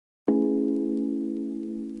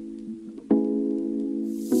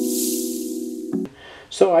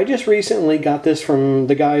So I just recently got this from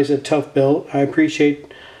the guys at TOUGHBUILT. I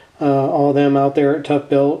appreciate all of them out there at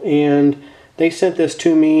TOUGHBUILT, and they sent this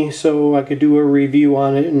to me so I could do a review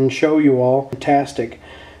on it and show you all. Fantastic.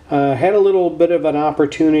 Had a little bit of an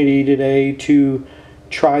opportunity today to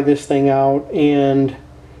try this thing out and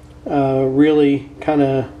really kind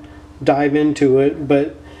of dive into it.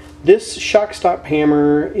 But this shock stop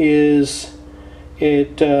hammer is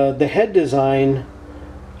the head design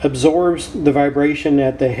absorbs the vibration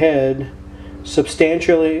at the head,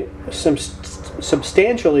 substantially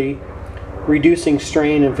reducing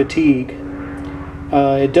strain and fatigue.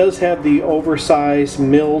 It does have the oversized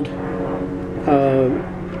milled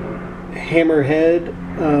hammer head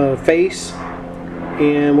face,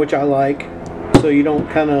 and which I like, so you don't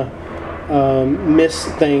kind of miss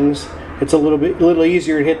things. It's a little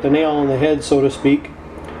easier to hit the nail on the head, so to speak.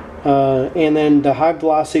 And then the high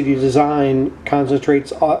velocity design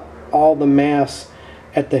concentrates all the mass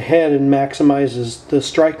at the head and maximizes the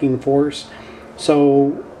striking force.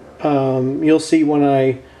 So you'll see when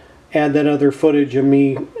I add that other footage of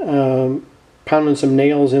me pounding some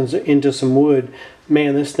nails into some wood,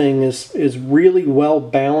 man, this thing is really well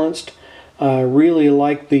balanced. Really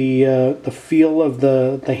like the feel of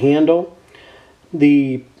the handle.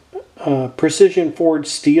 The precision forged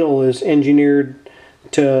steel is engineered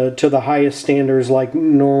to the highest standards, like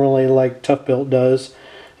TOUGHBUILT does,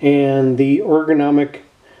 and the ergonomic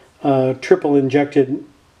triple injection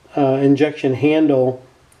handle,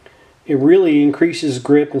 it really increases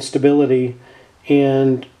grip and stability,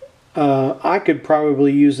 and I could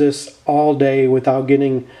probably use this all day without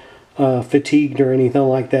getting fatigued or anything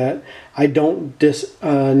like that. I don't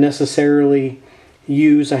necessarily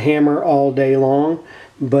use a hammer all day long,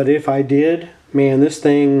 but if I did, man, this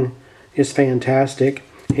thing is fantastic.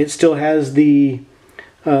 It still has the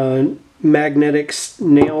magnetic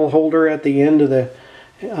nail holder at the end of the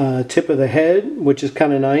tip of the head, which is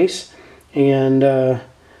kind of nice. And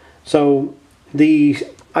so the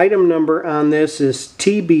item number on this is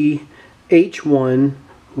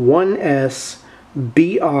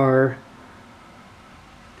TBH1-1SBR,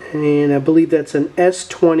 and I believe that's an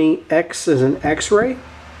S20X as an X-ray,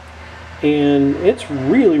 and it's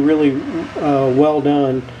really well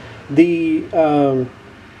done. The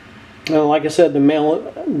like I said, the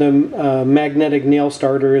magnetic nail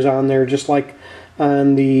starter is on there, just like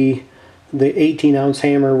on the 18-ounce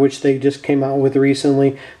hammer, which they just came out with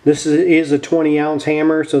recently. This is a 20-ounce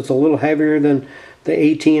hammer, so it's a little heavier than the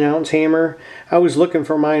 18-ounce hammer. I was looking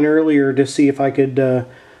for mine earlier to see if I could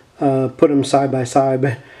put them side by side,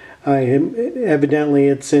 but evidently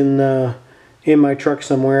it's in my truck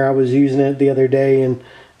somewhere. I was using it the other day and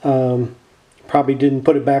probably didn't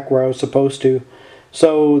put it back where I was supposed to.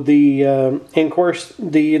 So and of course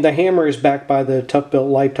the hammer is backed by the TOUGHBUILT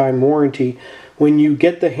lifetime warranty. When you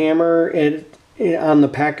get the hammer, on the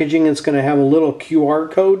packaging, it's going to have a little QR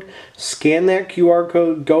code. Scan that QR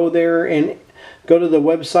code, go there and go to the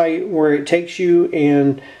website where it takes you,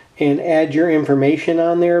 and add your information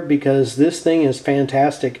on there, because this thing is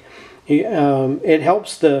fantastic. It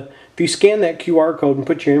helps if you scan that QR code and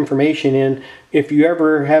put your information in, if you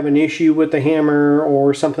ever have an issue with the hammer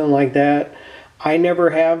or something like that. I never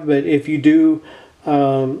have, but if you do,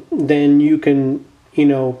 then you can,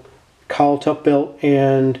 call TOUGHBUILT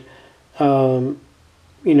and,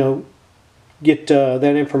 get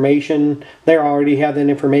that information. They already have that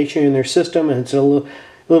information in their system, and it's a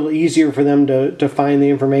little easier for them to find the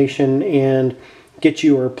information and get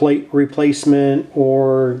you a replacement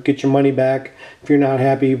or get your money back if you're not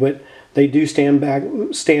happy. But they do stand by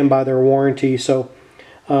their warranty. So,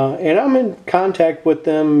 and I'm in contact with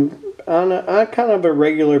them on a kind of a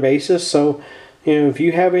regular basis. So, if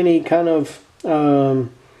you have any kind of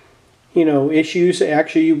issues,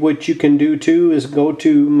 actually what you can do too is go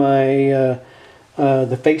to my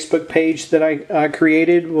the Facebook page that I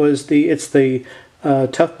created. It's the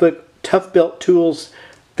TOUGHBUILT Tools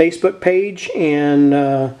Facebook page,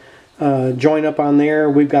 and join up on there.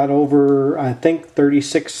 We've got over, I think,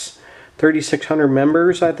 3,600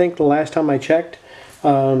 members, I think, the last time I checked.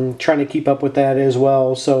 Trying to keep up with that as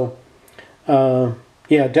well. So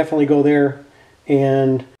yeah, definitely go there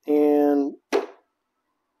and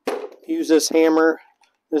use this hammer.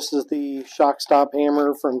 This is the shock stop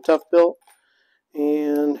hammer from TOUGHBUILT,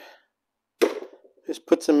 and just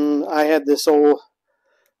put some. I had this not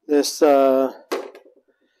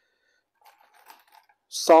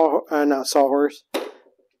sawhorse.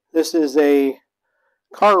 This is a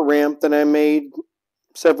car ramp that I made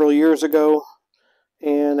several years ago,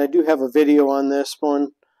 and I do have a video on this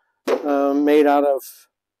one, made out of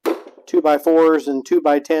 2x4s and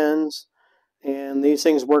 2x10s, and these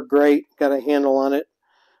things work great. Got a handle on it.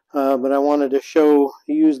 but I wanted to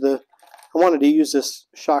I wanted to use this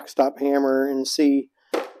shock stop hammer and see.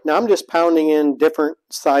 Now I'm just pounding in different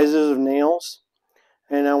sizes of nails,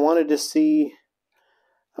 and I wanted to see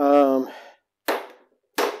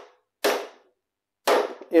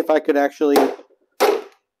if I could actually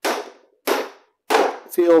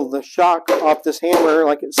feel the shock off this hammer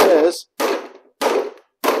like it says.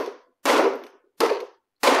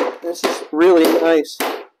 This is really nice.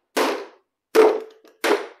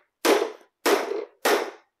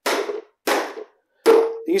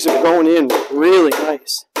 These are going in really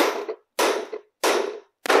nice.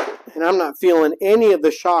 And I'm not feeling any of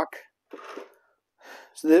the shock.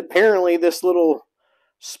 So apparently this little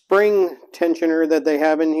spring tensioner that they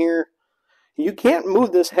have in here, you can't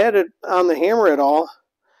move this head on the hammer at all.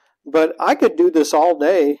 But I could do this all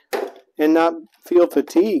day and not feel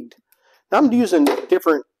fatigued. I'm using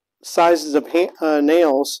different sizes of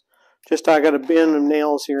nails. Just I got a bin of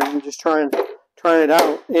nails here. I'm just trying it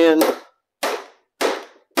out, and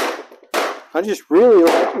I just really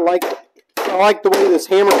like the way this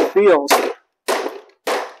hammer feels.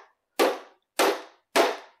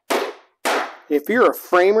 If you're a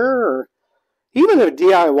framer or even a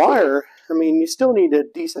DIYer, I mean, you still need a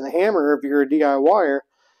decent hammer if you're a DIYer.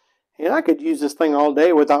 And I could use this thing all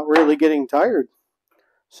day without really getting tired.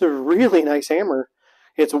 It's a really nice hammer.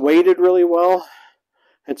 It's weighted really well.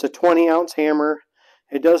 It's a 20-ounce hammer.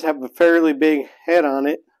 It does have a fairly big head on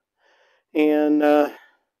it, and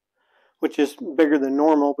which is bigger than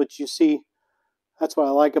normal. But you see, that's what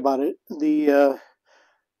I like about it. The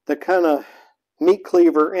kind of meat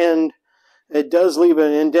cleaver end, it does leave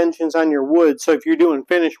an indentions on your wood. So if you're doing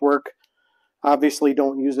finish work, obviously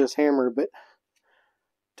don't use this hammer. But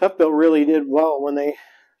ToughBuilt really did well when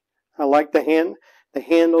I like the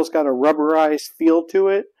handle's got a rubberized feel to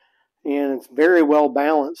it, and it's very well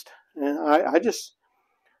balanced. And I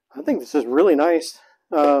think this is really nice.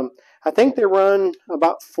 I think they run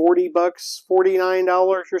about $40,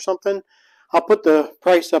 $49 or something. I'll put the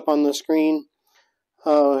price up on the screen.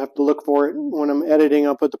 I have to look for it when I'm editing.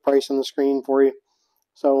 I'll put the price on the screen for you.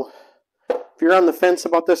 So if you're on the fence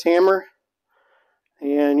about this hammer,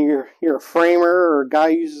 and you're a framer or a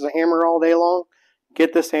guy who uses a hammer all day long,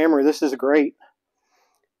 get this hammer. This is great.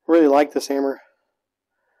 I really like this hammer.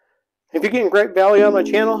 If you're getting great value on my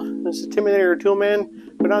channel, this is Timinator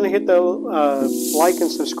Toolman. Go down and hit the like and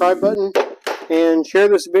subscribe button, and share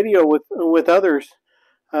this video with others.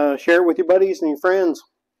 Share it with your buddies and your friends.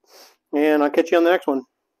 And I'll catch you on the next one.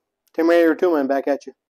 Timinator Toolman back at you.